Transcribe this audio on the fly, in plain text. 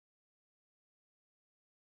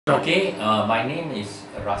Okay, my name is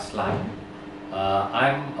Raslan.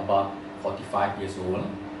 I'm about 45 years old.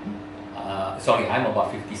 Sorry, I'm about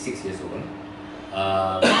 56 years old.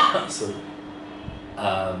 So,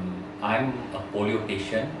 I'm a polio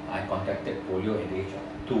patient. I contracted polio at the age of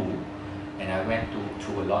 2, and I went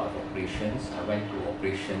through a lot of operations. I went to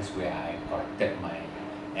operations where I corrected my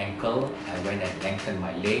ankle, I went and lengthened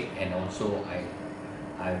my leg, and also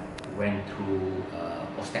I went through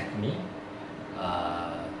ostectomy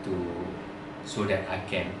to so that I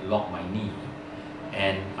can lock my knee.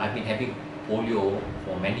 And I've been having polio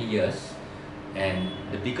for many years, and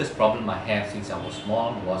the biggest problem I have since I was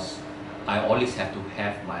small was I always have to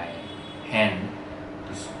have my hand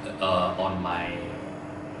on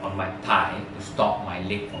my thigh to stop my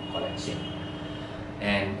leg from collapsing,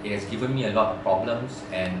 and it has given me a lot of problems,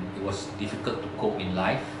 and it was difficult to cope in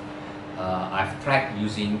life. I've tried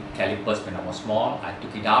using calipers when I was small. I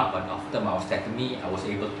took it out, but after my ostectomy, I was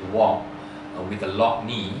able to walk with a locked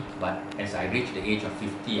knee. But as I reached the age of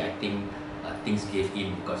 50, I think things gave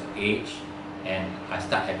in because of age, and I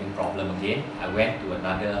started having problem again. I went to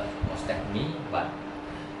another ostectomy, but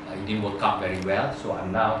it didn't work out very well. So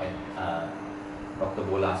I'm now at Dr.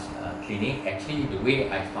 Bola's clinic. Actually, the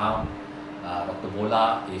way I found Dr.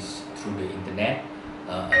 Bola is through the internet.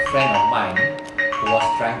 A friend of mine who was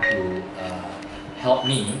trying to help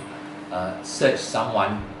me search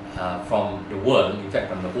someone from the world, in fact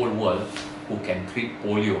from the whole world, who can treat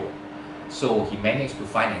polio. So he managed to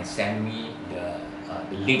find and send me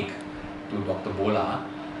the link to Dr. Bola,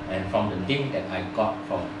 and from the link that I got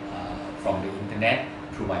from the internet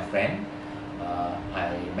through my friend,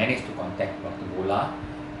 I managed to contact Dr. Bola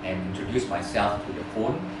and introduce myself to the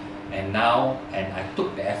phone, and I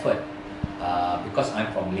took the effort because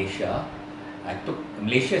I'm from Malaysia.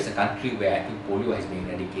 Malaysia is a country where I think polio has been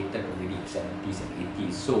eradicated already in 70s and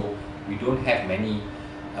 80s, so we don't have many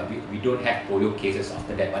we don't have polio cases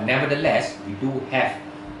after that, but nevertheless we do have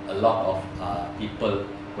a lot of people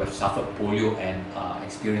who have suffered polio and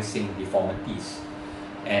experiencing deformities.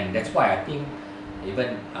 And that's why I think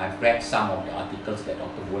even I've read some of the articles that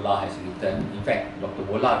Dr. Bola has written. In fact, Dr.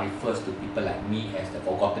 Bola refers to people like me as the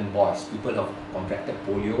forgotten boys, people who have contracted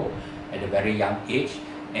polio at a very young age.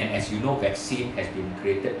 And as you know, vaccine has been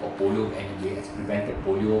created for polio, and it has prevented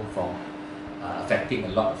polio from affecting a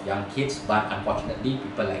lot of young kids. But unfortunately,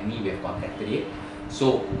 people like me, we have contracted it.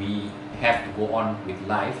 So we have to go on with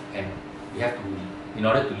life, and we have to, in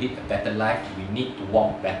order to live a better life, we need to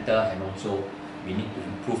walk better, and also we need to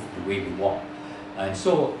improve the way we walk. And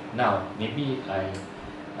so now, maybe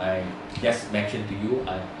I just mentioned to you,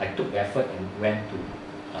 I took the effort and went to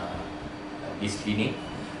this clinic,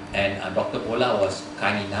 and Dr. Bola was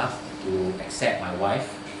kind enough to accept my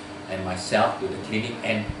wife and myself to the clinic.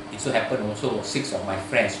 And it so happened also 6 of my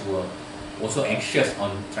friends were also anxious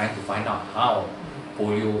on trying to find out how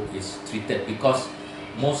polio is treated, because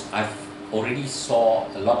I've already saw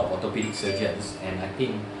a lot of orthopedic surgeons, and I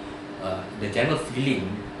think the general feeling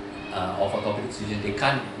of orthopedic surgeons, they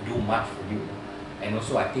can't do much for you. And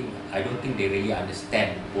also I don't think they really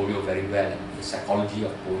understand polio very well, and the psychology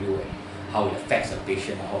of polio, and how it affects a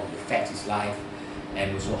patient, how it affects his life,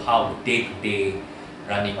 and also how the day-to-day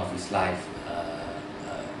running of his life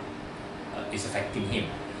is affecting him.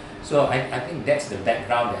 So I think that's the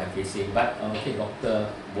background that I'm facing. But okay, Dr.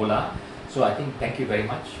 Bola, so I think thank you very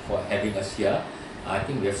much for having us here. I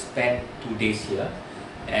think we have spent 2 days here,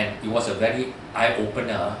 and it was a very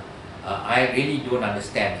eye-opener. I really don't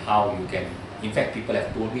understand how you can, in fact people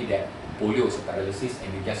have told me that polio is a paralysis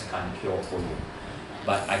and you just can't cure polio.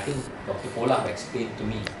 But I think Dr. Bola have explained to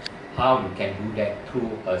me how you can do that through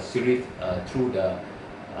a series, through the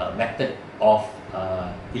method of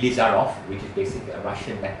ILIZAROV, which is basically a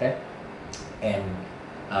Russian method. And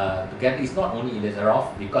together, it's not only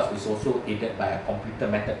ILIZAROV, because it's also aided by a computer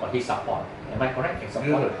method called Hexapod. Am I correct?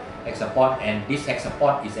 Hexapod. Yeah. Hexapod, and this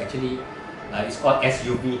Hexapod is actually it's called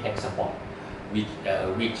SUV Hexapod,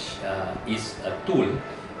 which is a tool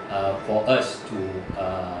for us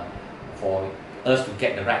to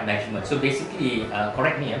get the right measurement. So basically,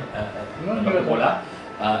 correct me, Dr. Bola.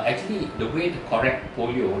 Actually, the way to correct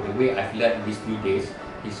polio, the way I've learned these few days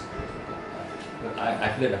is,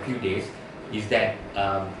 is that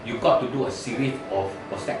you got to do a series of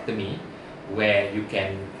ostectomy where you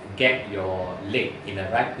can get your leg in the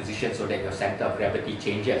right position so that your center of gravity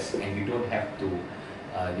changes, and you don't have to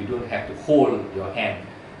hold your hand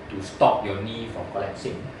to stop your knee from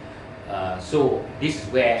collapsing. So this is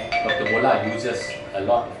where Dr. Bola uses a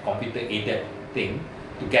lot of computer-aided thing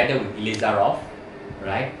together with ILIZAROV,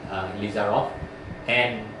 right? ILIZAROV,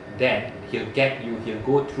 and then he'll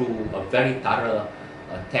go through a very thorough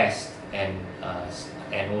test and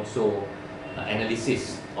also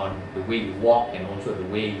analysis on the way you walk and also the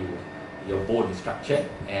way your bone is structured,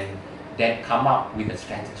 and then come up with a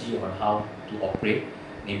strategy on how to operate,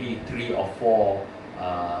 maybe 3 or 4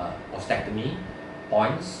 ostectomy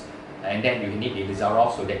points, and then you need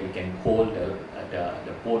ILIZAROV so that you can hold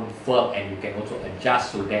the bone firm, and you can also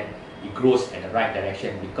adjust so that it grows in the right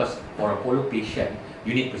direction, because for a polio patient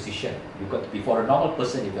you need precision. You got to be, for a normal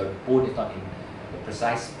person, if your bone is not in the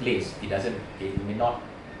precise place, it may not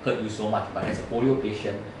hurt you so much, but as a polio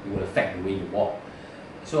patient it will affect the way you walk.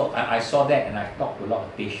 So I saw that, and I talked to a lot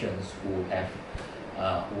of patients who has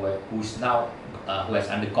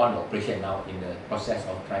undergone the operation now, in the process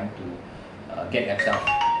of trying to get themselves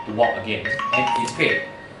to walk again, and it's great.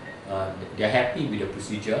 They're happy with the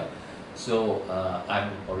procedure. So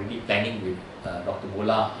I'm already planning with Dr.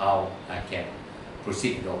 Bola how I can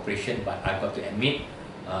proceed with the operation, but I've got to admit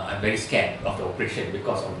I'm very scared of the operation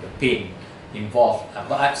because of the pain involved.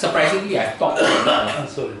 But surprisingly, I've talked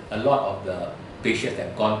to a lot of the patients that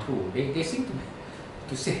have gone through. They seem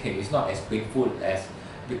to say it's not as painful as,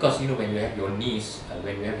 because when you have your knees,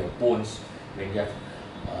 when you have your bones, when you have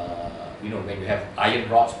when you have iron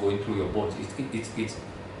rods going through your bones, it's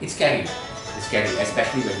scary. It's scary,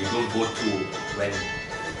 especially when you don't go through,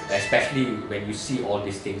 especially when you see all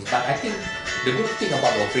these things. But I think the good thing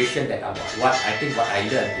about the operation, what I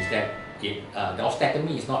learned is that the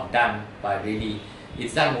ostectomy is not done by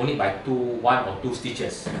it's done only by 1 or 2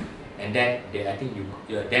 stitches, and then I think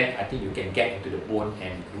you can get into the bone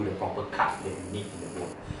and do the proper cut that you need in the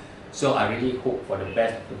bone. So I really hope for the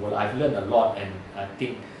best of the world. I've learned a lot, and I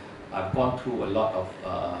think I've gone through a lot of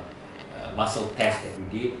muscle tests that we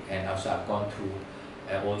did, and also I've gone through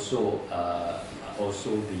also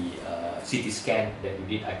the CT scan that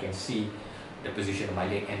we did. I can see the position of my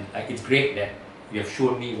leg, and it's great that you have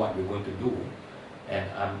shown me what we're going to do. And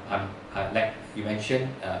like you mentioned,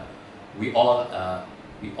 we all are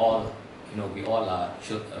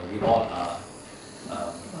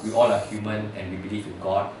human, and we believe in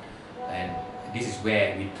God, and this is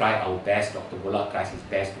where we try our best. Dr. Bola tries his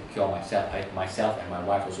best to cure myself and my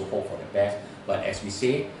wife also hope for the best. But as we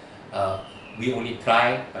say, we only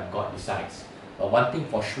try, but God decides. But one thing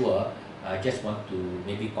for sure, I just want to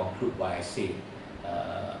maybe conclude what I say,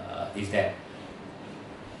 is that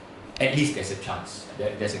at least there's a chance.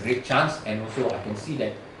 There's a great chance, and also I can see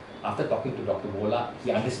that after talking to Dr. Bola,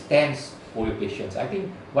 he understands polio patients. I think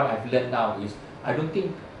what I've learned now is, I don't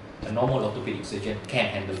think a normal orthopedic surgeon can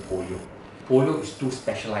handle polio. Polio is too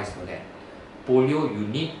specialized for that. Polio, you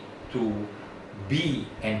need to be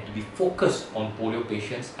focused on polio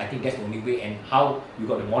patients. I think that's the only way, and how you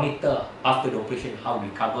got to monitor after the operation, how he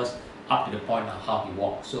recovers up to the point of how he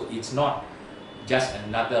walks. So it's not just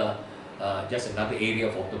another area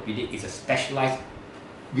of orthopedic. It's a specialized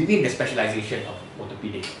within the specialization of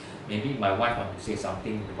orthopedic. Maybe my wife wants to say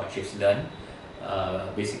something what she's learned,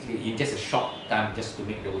 basically in just a short time, just to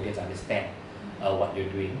make the audience understand what you're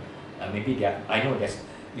doing. I know that's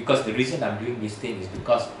because the reason I'm doing this thing is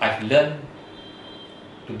because I've learned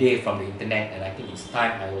today from the internet, and I think it's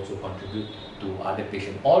time I also contribute to other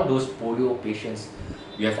patients. All those polio patients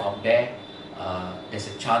you have out there, there's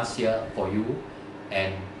a chance here for you.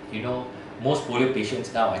 And most polio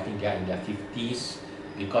patients now, I think they are in their 50s,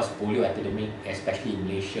 because polio epidemic, especially in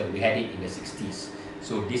Malaysia, we had it in the 60s.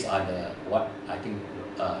 So these are what I think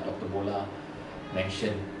Dr. Bola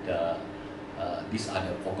mentioned, these are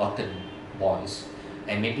the forgotten boys.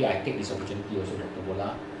 And maybe I take this opportunity also, Dr.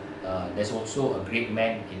 Bola, there's also a great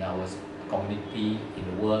man in our community, in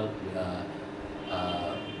the world,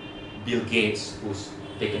 Bill Gates, who's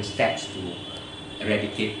taken steps to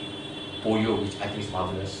eradicate polio, which I think is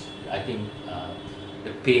marvelous. I think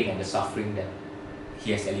the pain and the suffering that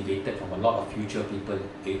he has alleviated from a lot of future people,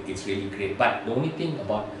 it's really great. But the only thing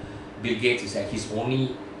about Bill Gates is that he's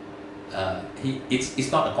only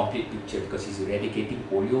it's not a complete picture, because he's eradicating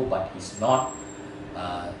polio, but he's not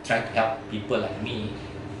trying to help people like me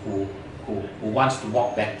who wants to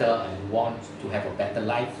walk better and who wants to have a better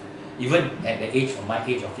life. Even at the age of my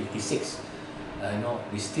age of 56,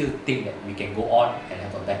 we still think that we can go on and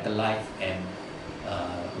have a better life, and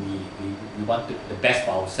we want the best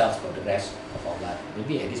for ourselves for the rest of our life.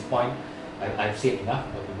 Maybe at this point, I've said enough,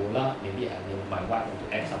 Dr. Bola. Maybe my wife want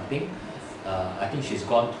to add something. I think she's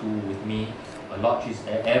gone through with me a lot. She's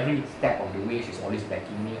every step of the way, she's always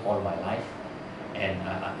backing me all my life, and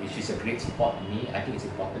she's a great support to me. I think it's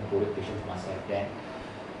important polio patients must have that.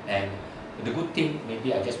 And the good thing,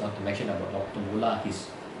 maybe I just want to mention about Dr. Bola,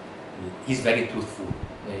 he's very truthful.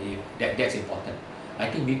 That's important. I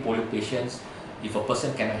think we polio patients, if a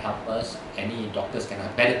person cannot help us, any doctors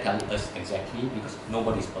cannot better tell us exactly, because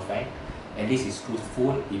nobody is perfect. At least he's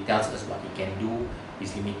truthful. He tells us what he can do,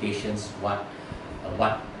 his limitations, what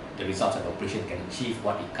the results of the operation can achieve,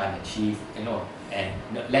 what it can't achieve, you know. And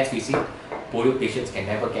let's face it, polio patients can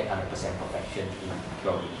never get 100% perfection in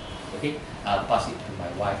theory. Okay, I'll pass it to my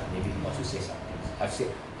wife. Maybe he wants to say something. I've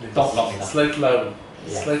said talk long enough. Slight loud.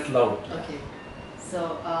 Yeah. Slight loud. Okay.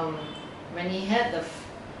 So when he had the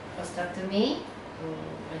prostatectomy,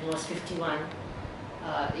 when he was 51,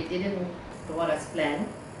 it didn't go out as planned,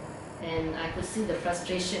 and I could see the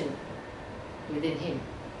frustration within him,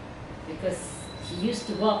 because he used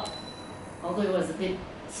to walk, although it was a bit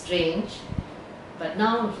strange, but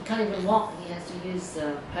now he can't even walk. He has to use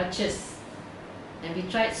crutches, and we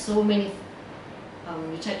tried so many.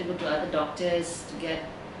 We tried to go to other doctors to get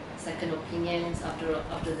second opinions after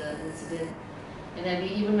the incident, and then we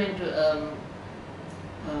even went to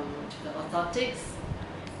the orthotics.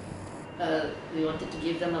 We wanted to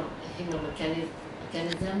give him a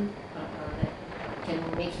mechanism that can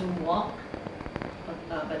make him walk,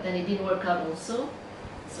 but then it didn't work out also.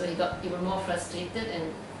 So he got even more frustrated,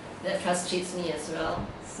 and that frustrates me as well.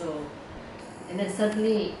 So, and then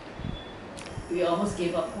suddenly we almost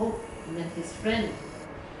gave up hope. And then his friend,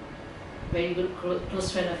 very good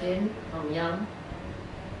close friend of him from young,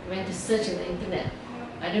 went to search in the internet.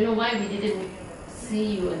 I don't know why we didn't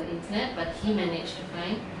see you on the internet, but he managed to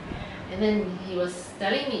find. And then he was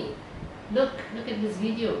telling me, look at this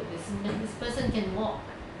video. This person can walk.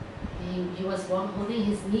 He was holding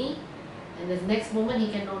his knee, and the next moment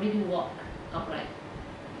he can already walk upright.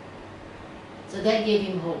 So that gave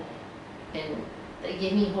him hope, and that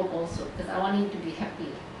gave me hope also, because I want him to be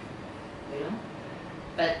happy, you know.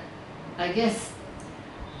 But I guess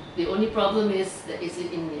the only problem is that it's in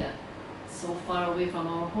India, so far away from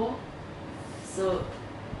our home. So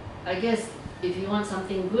I guess if you want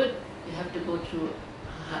something good, you have to go through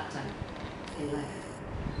a hard time in life.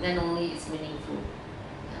 Then only it's meaningful.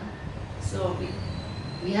 Yeah? So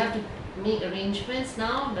we have to make arrangements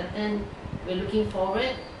now, but then we're looking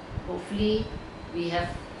forward. Hopefully we have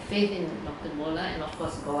faith in Dr. Bola and of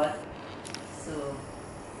course God. So,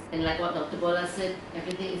 and like what Dr. Bola said,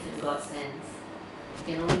 everything is in God's hands.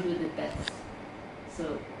 We can only do the best.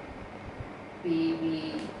 So we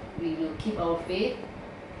will keep our faith,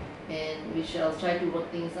 and we shall try to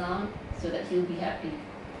work things out so that he'll be happy.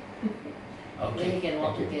 Okay. Then he can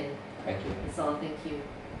walk again. Thank you. That's all. Thank you.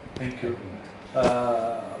 Thank you.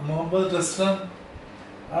 Mohamed Raslan,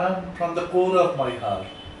 I'm from the core of my heart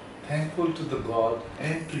thankful to the God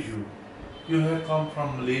and to you. You have come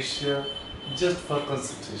from Malaysia just for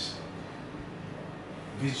consultation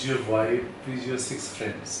with your wife, with your 6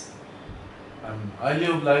 friends. I'm highly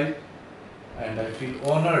obliged and I feel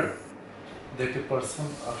honored that a person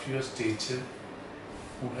of your stature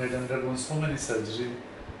who had undergone so many surgeries,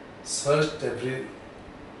 searched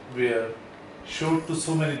everywhere, showed to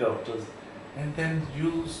so many doctors, and then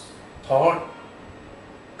you thought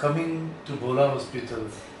coming to Bola Hospital,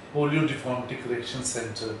 Polio Deformity Correction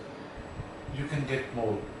Center, you can get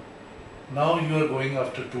more. Now you are going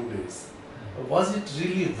after 2 days. Was it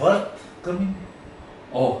really worth coming?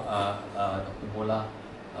 Oh, Dr. Bola,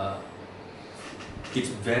 it's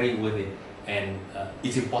very worth it, and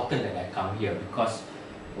it's important that I come here, because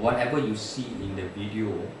whatever you see in the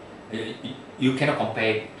video, you cannot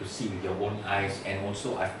compare it to see with your own eyes. And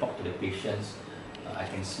also I've talked to the patients, I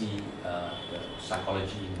can see the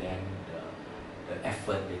psychology in them, the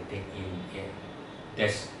effort they take in.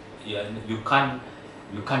 There's, you can't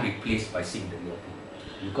replace by seeing the real thing.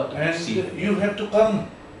 You got to see. And you have to come.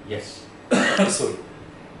 Yes. Sorry.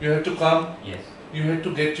 You have to come. Yes. You have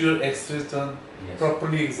to get your X-rays done, Yes.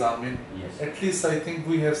 properly examined. Yes. At least I think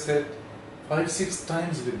we have said 5-6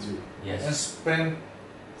 times with you. Yes. And spent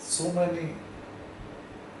so many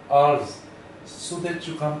hours so that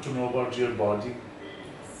you come to know about your body,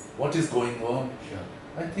 what is going on. Sure.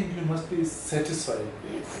 I think you must be satisfied.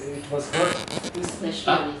 Yes. It was hurt.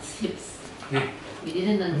 Especially on his hips. Hip. We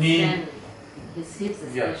didn't understand his hips,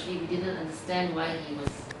 especially. We didn't understand why he was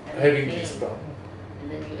Having pain. this problem.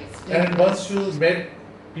 And then you explained. And once you met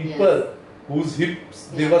people whose hips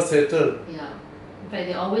they were settled, Yeah. In fact,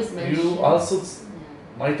 they always mention. you also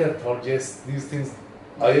Yeah. might have thought, yes, these things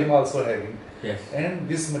I am also having, Yes. and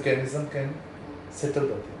this mechanism can settle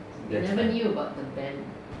the thing. We never knew about the bend.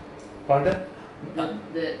 Pardon?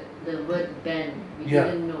 The word bend. We Yeah.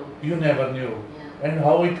 didn't know. You never knew. Yeah. And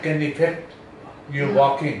how it can affect your Yeah.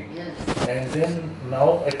 walking. Yes. And then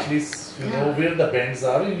now at least you know Yeah. where the bends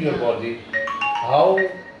are in your Yeah. body, how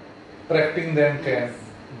correcting them can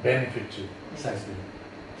benefit you. Precisely.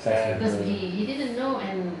 Precisely. Because he didn't know,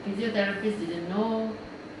 and physiotherapists didn't know.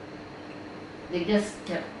 They just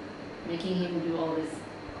kept making him do all this.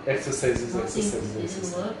 Exercises, Nothing exercises, didn't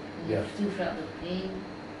exercises. work. He Yeah. still felt the pain.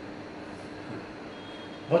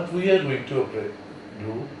 What we are going to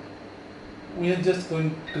do, we are just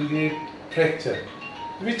going to create fracture,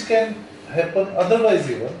 which can happen otherwise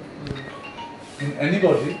even in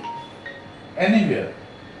anybody, anywhere.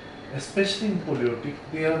 Especially in polio-tic,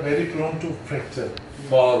 they are very prone to fracture,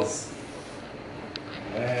 falls.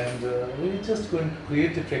 And we are just going to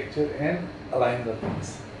create a fracture and align the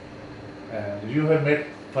things. And you have met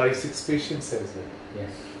 5-6 patients as well.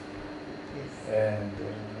 Yes. Yes. And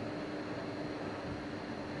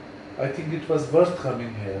I think it was worth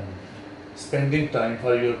coming here, spending time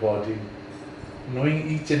for your body, knowing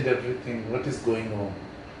each and everything, what is going on.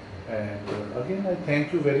 And again, I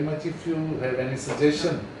thank you very much. If you have any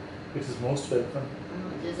suggestion, it is most welcome.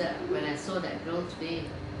 Just that when I saw that girl today,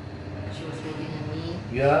 she was holding her knee.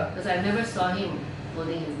 Yeah, Because I never saw him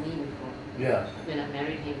holding his knee before. yeah, When I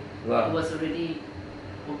married him, wow. he was already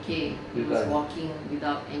okay. He was Right. walking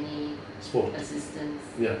without any Sport. assistance.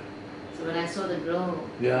 Yeah, So when I saw the girl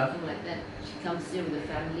Yeah. walking like that, she comes here with the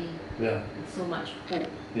family yeah, with so much hope,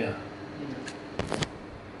 yeah. you know.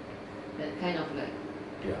 That kind of like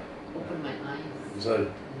Yeah. opened my eyes. Right.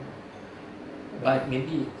 But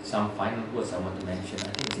maybe some final words I want to mention. I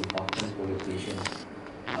think it's important for your patients.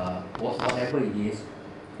 Whatever it is,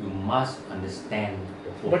 you must understand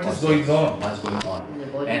the whole What is process, going on? What's going on. In the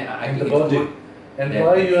body. And I In think the it's body. good And that-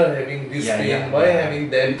 why you are having this Yeah, pain, yeah, why yeah. having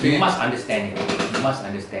that You pain. must understand it. You must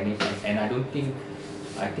understand it, and I don't think.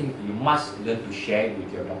 I think you must learn to share it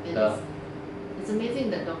with your doctor. It's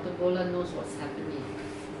amazing that Dr. Bola knows what's happening.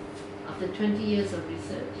 After 20 years of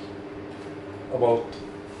research. About.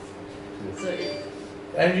 So it,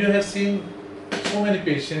 And you have seen so many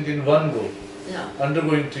patients in one go, yeah,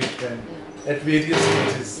 undergoing treatment yeah, at various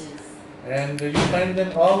stages. yes. And you find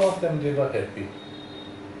them, all of them, they were happy.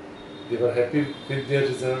 They were happy with their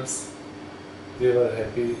results. They were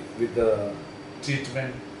happy with the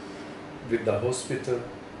treatment, with the hospital,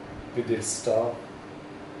 with its staff.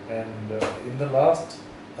 And in the last,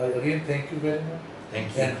 I again thank you very much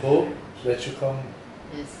Thank you. and hope that you come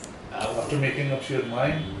Yes. after making up your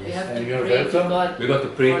mind. We have And to you are pray to welcome. God. We got to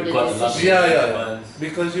pray For the God love decision. Yeah.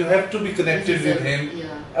 Because you have to be connected This is with a- Him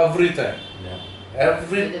Yeah. every time, Yeah.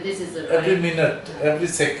 every Whether this is the every right. minute, every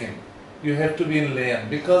second. You have to be in lane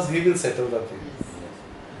because He will settle the thing. Yes.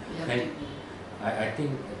 We have And to. I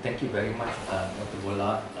think thank you very much, Dr.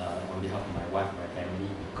 Bola, on behalf of my wife and my family,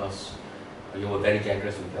 because you were very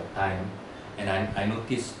generous with your time, and I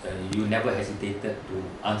noticed you never hesitated to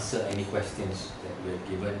answer any questions that we have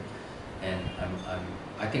given, and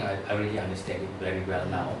I think I really understand it very well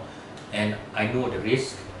now, and I know the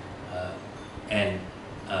risk, and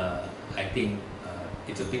I think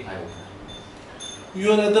it's a big eye opener.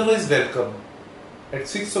 You are otherwise welcome at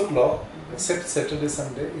 6 o'clock, except Saturday,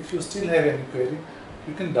 Sunday. If you still have any query,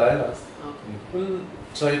 you can dial us. Okay. We'll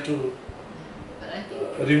try to But I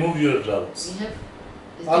think remove your doubts. we have.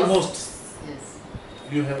 It's Almost, Just, yes.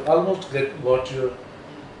 you have almost got your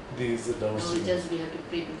these No, doubts. we have to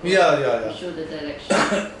pray before Yeah. we show the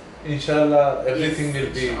direction. Inshallah, everything Yes,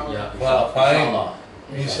 will be inshallah. Yeah, fine. inshallah.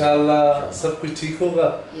 इंशाल्लाह सब कुछ ठीक होगा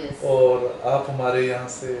Yes. और आप हमारे यहाँ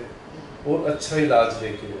से Yeah. और अच्छा इलाज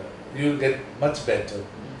लेके you will get much better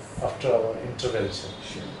Yes. after our intervention.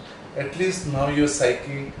 Sure. At least now your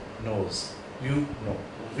psyche knows. You know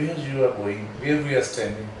where you are going, where we are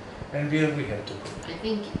standing, and where we have to go. I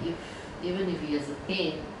think if even if he has a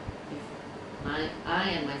pain, if I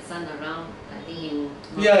and my son around, I think he will.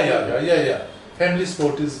 not Yeah. Family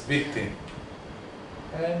sport is big thing,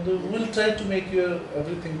 and we'll try to make your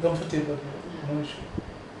everything comfortable. No issue.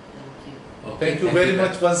 Thank you. Okay, Thank you very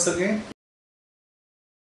much once again.